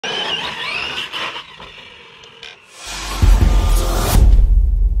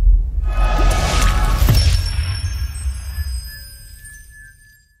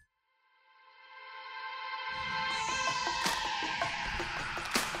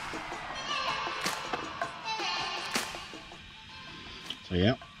So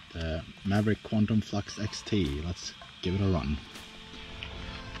yeah, the Maverick Quantum Flux XT. Let's give it a run.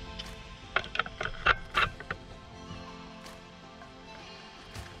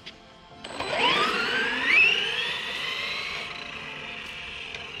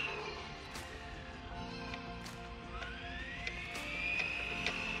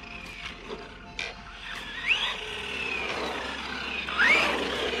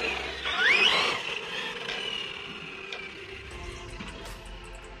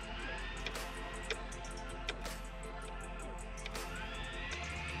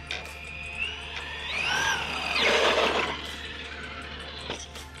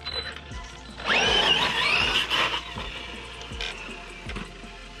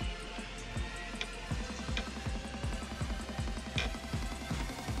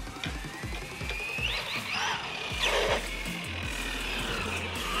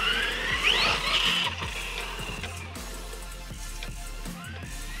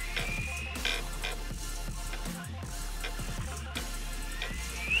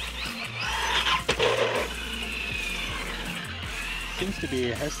 Seems to be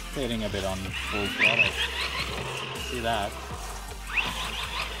hesitating a bit on full throttle. See that?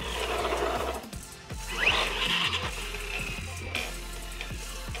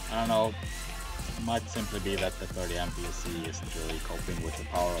 I don't know. It might simply be that the 30 amp ESC isn't really coping with the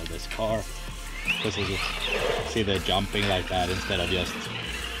power of this car. Because you see the jumping like that instead of just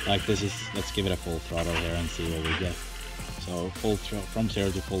like this is. Let's give it a full throttle here and see what we get. So full from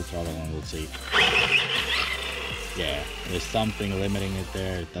 0 to full throttle, and we'll see. Yeah, there's something limiting it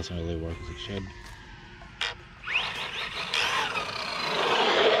there. It doesn't really work as it should.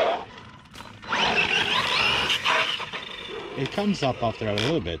 It comes up after a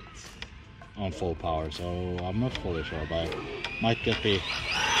little bit on full power, so I'm not fully sure, but might just be.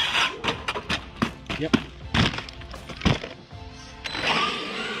 Yep.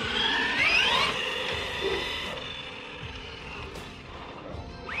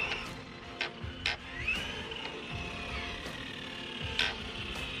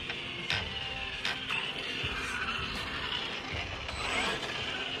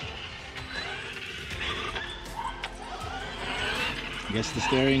 I guess the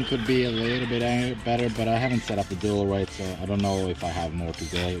steering could be a little bit better, but I haven't set up the dual rate, so I don't know if I have more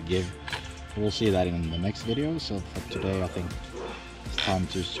to give. We'll see that in the next video. So for today, I think it's time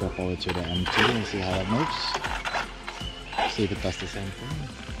to swap over to the M2 and see how that moves. See if it does the same thing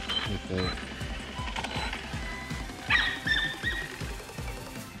with the.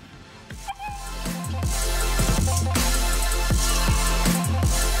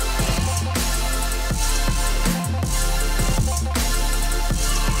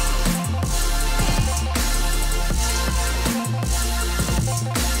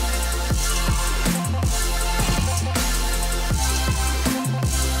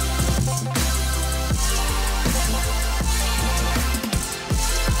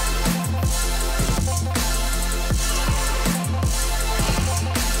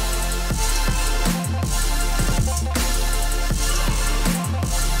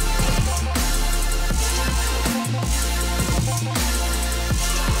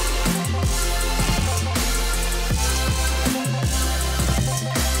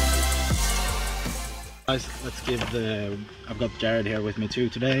 Let's give the. I've got Jared here with me too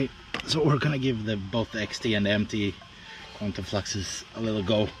today, so we're gonna give both the XT and the MT Quantum Fluxes a little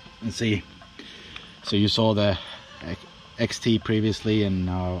go and see. So you saw the XT previously, and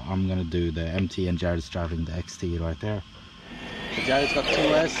now I'm gonna do the MT, and Jared's driving the XT right there. So Jared's got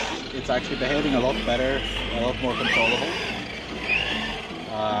 2S. It's actually behaving a lot better, a lot more controllable.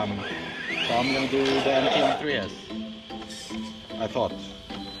 So I'm gonna do the MT on 3S. I thought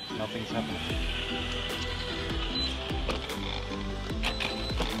nothing's happening.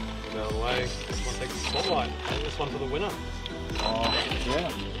 Way. This one takes the spotlight. This one for the winner. Oh,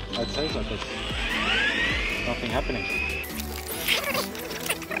 yeah, I'd say so, because nothing happening.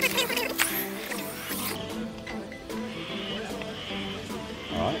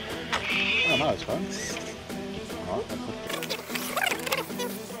 Alright. Oh no, it's fine.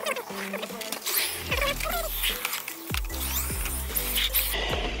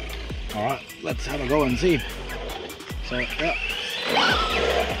 Alright, let's have a go and see. So, yeah.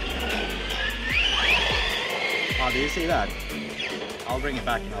 Oh, do you see that? I'll bring it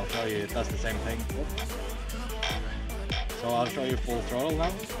back and I'll show you it does the same thing. So I'll show you full throttle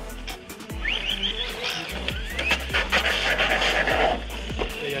now.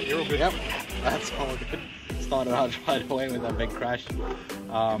 Yeah, you're all good. Yep, that's all good. Started out right away with a big crash.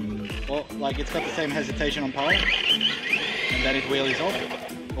 Well, like it's got the same hesitation on power, and then it wheelies off.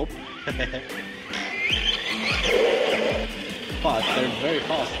 Oh. but they're very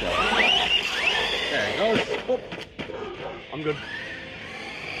fast still. There it goes. Oh. I'm good.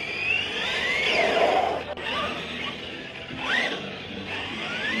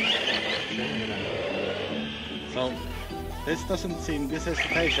 So, this doesn't seem, this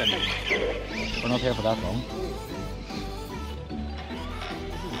hesitation. We're not here for that long.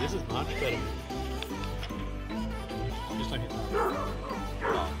 This is much better. Just don't hit that.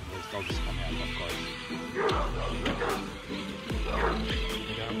 Oh, there's dogs coming out, of course.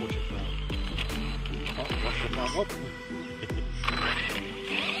 You go and watch it for that. Oh, watch the front. Whoop.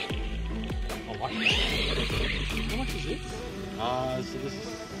 I like it. How much is this? So this is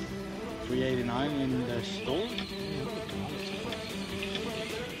 $3.89 in the store.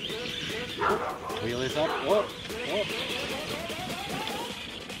 Wheel is up. Whoa, whoa.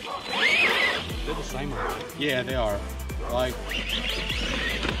 They're the same, aren't they? Yeah, they are. Like,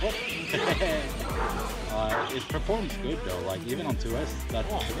 it performs good though. Like even on 2S, that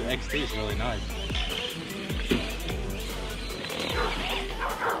the XT is really nice.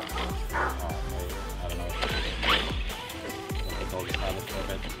 Oh, wait, I don't know. The dogs have it for a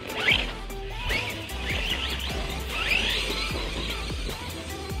bit.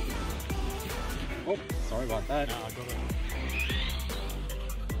 Oh, sorry about that. No, I got it.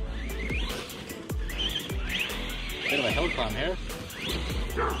 Bit of a hill climb here.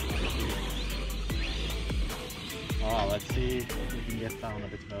 Oh, let's see if we can get down a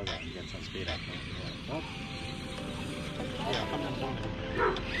bit further and get some speed up. Oh. Yeah, I'm on one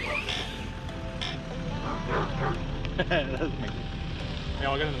That doesn't make sense. Yeah,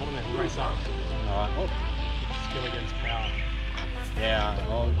 I'll get in the bottom there and race up. Alright, oh. Skill against power. Yeah,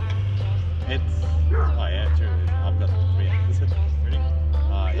 well, it's, oh yeah, true, I've got 3. Is it? Ready?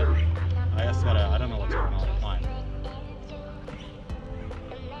 Yeah. I just gotta, I don't know what's going on with mine.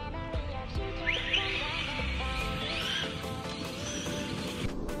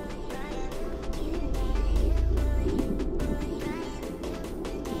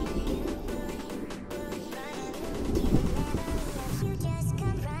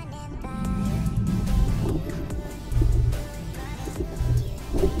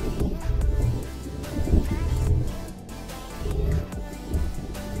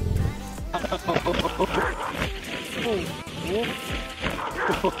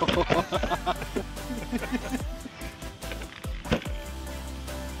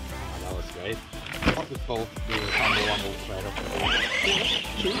 That was great. What with both the Thunder one was right off the board.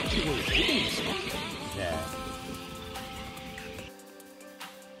 Yeah.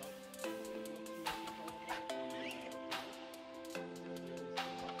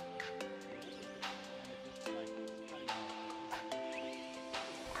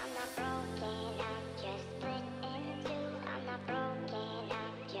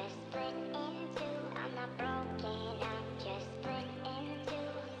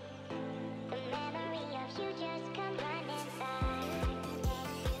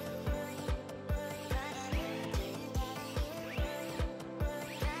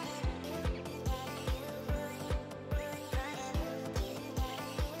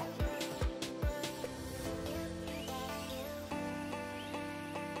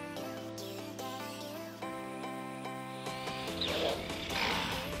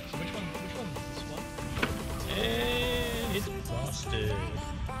 And it's busted.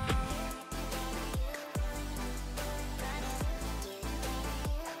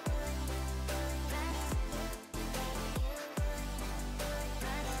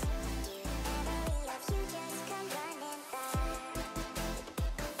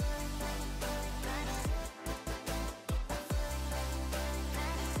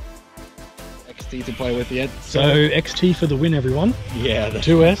 XT to play with yet. So XT for the win, everyone. Yeah, The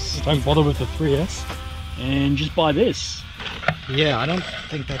 2S, don't bother with the 3S, and just buy this. yeah, I don't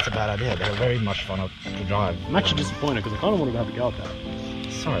think that's a bad idea. They're very much fun to drive. I'm actually disappointed because I kind of wanted to have a go at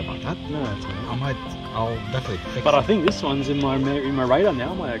that. Sorry about that. No, it's alright. I'll definitely fix But it. I think this one's in my radar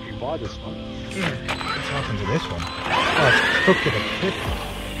now. I might actually buy this one. What's happened to this one? Oh, it's crooked a bit.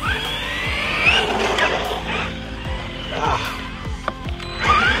 Ah.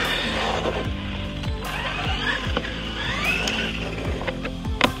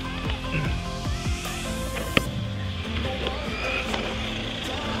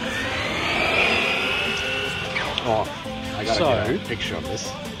 Oh, I gotta get a picture of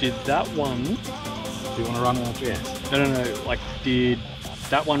this. Did that one... Do you want to run on 3S? No. Like, did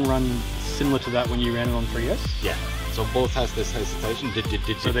that one run similar to that when you ran it on 3S? Yeah. So both has this hesitation.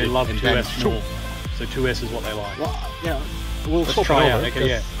 So they love 2S more. So 2S is what they like. Well, yeah. We'll Let's swap try it out, over, okay,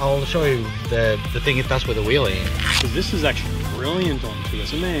 yeah. I'll show you the thing it does with the wheelie. Because this is actually brilliant on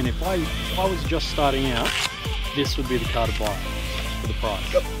 2S. And man, if I was just starting out, this would be the car to buy. for the price.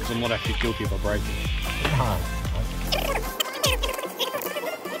 Because I'm not actually guilty if I break it.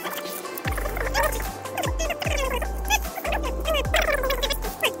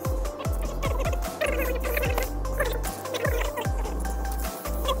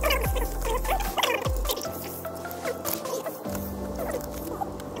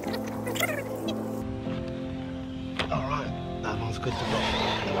 Alright, that one's good to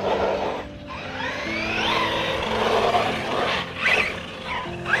go.